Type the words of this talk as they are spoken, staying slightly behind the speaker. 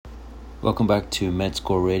Welcome back to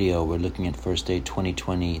MedScore Radio. We're looking at First Aid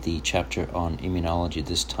 2020, the chapter on immunology,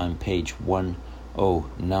 this time page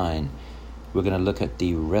 109. We're going to look at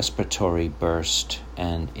the respiratory burst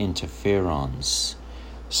and interferons.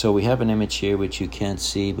 So we have an image here which you can't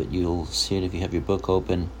see, but you'll see it if you have your book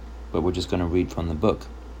open, but we're just going to read from the book.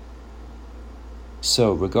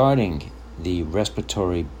 So regarding the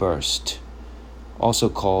respiratory burst, also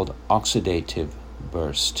called oxidative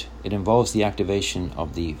burst, it involves the activation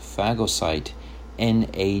of the phagocyte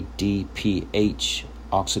NADPH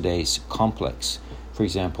oxidase complex, for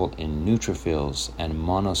example in neutrophils and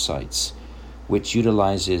monocytes, which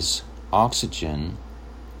utilizes oxygen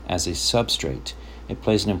as a substrate. It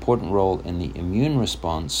plays an important role in the immune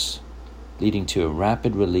response, leading to a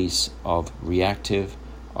rapid release of reactive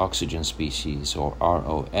oxygen species, or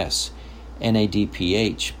ROS.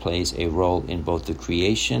 NADPH plays a role in both the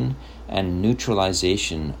creation and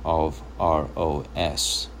neutralization of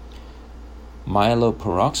ROS.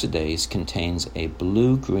 Myeloperoxidase contains a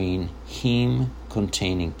blue-green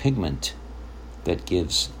heme-containing pigment that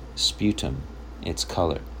gives sputum its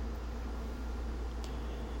color.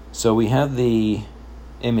 So we have the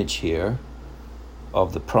image here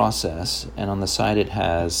of the process, and on the side it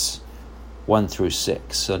has 1 through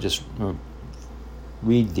 6. So just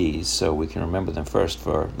read these so we can remember them first.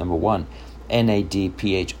 For number 1,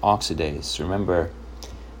 NADPH oxidase. Remember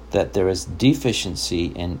that there is deficiency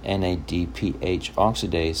in NADPH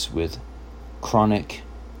oxidase with chronic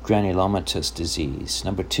granulomatous disease.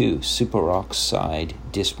 Number 2, superoxide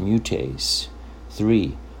dismutase.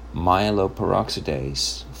 3,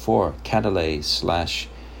 myeloperoxidase. 4,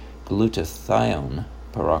 catalase/glutathione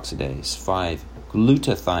peroxidase. 5,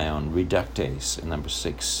 glutathione reductase. And number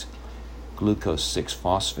 6, glucose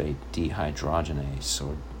 6-phosphate dehydrogenase,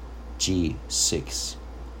 or G6PD.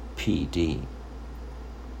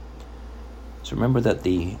 So remember that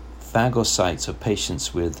the phagocytes of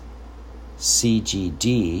patients with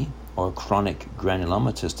CGD, or chronic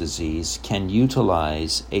granulomatous disease, can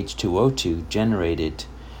utilize H2O2 generated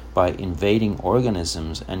by invading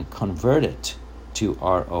organisms and convert it to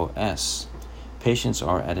ROS. Patients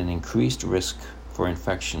are at an increased risk for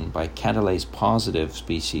infection by catalase-positive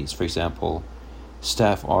species, for example,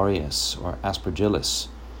 Staph aureus or Aspergillus,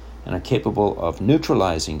 and are capable of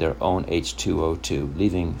neutralizing their own H2O2,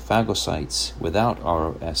 leaving phagocytes without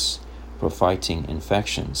ROS for fighting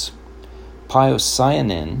infections.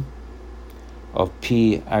 Piocyanin of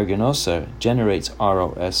P. aeruginosa generates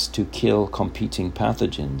ROS to kill competing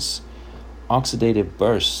pathogens. Oxidative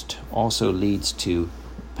burst also leads to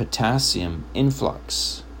potassium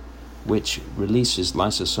influx, which releases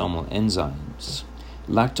lysosomal enzymes.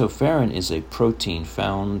 Lactoferrin is a protein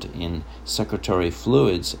found in secretory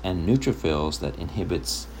fluids and neutrophils that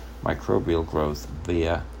inhibits microbial growth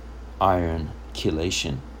via iron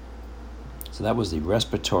chelation. So that was the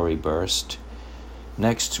respiratory burst.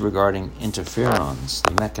 Next, regarding interferons,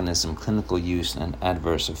 the mechanism, clinical use, and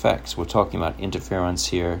adverse effects. We're talking about interferons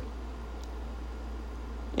here: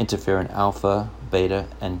 interferon alpha, beta,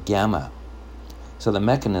 and gamma. So the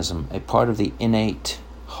mechanism, a part of the innate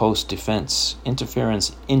host defense.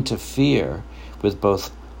 Interferons interfere with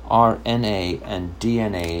both RNA and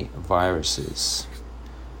DNA viruses.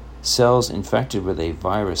 Cells infected with a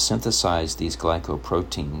virus synthesize these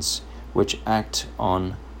glycoproteins, which act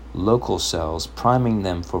on local cells, priming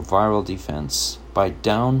them for viral defense by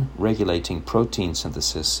down-regulating protein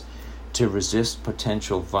synthesis to resist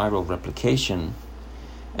potential viral replication,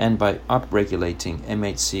 and by upregulating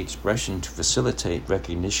MHC expression to facilitate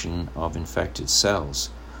recognition of infected cells.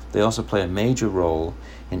 They also play a major role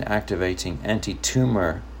in activating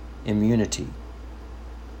anti-tumor immunity.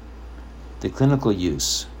 The clinical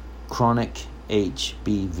use: chronic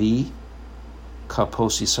HBV,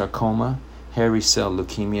 Kaposi sarcoma, hairy cell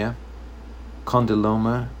leukemia,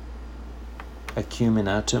 condyloma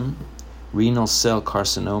acuminatum, renal cell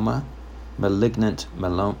carcinoma, malignant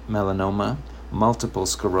melanoma, multiple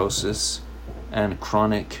sclerosis, and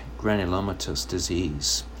chronic granulomatous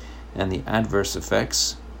disease. And the adverse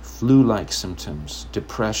effects: flu-like symptoms,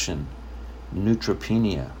 depression,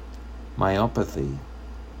 neutropenia, myopathy,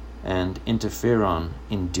 and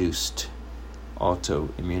interferon-induced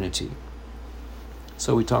autoimmunity.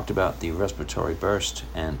 So we talked about the respiratory burst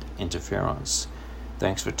and interferons.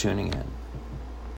 Thanks for tuning in.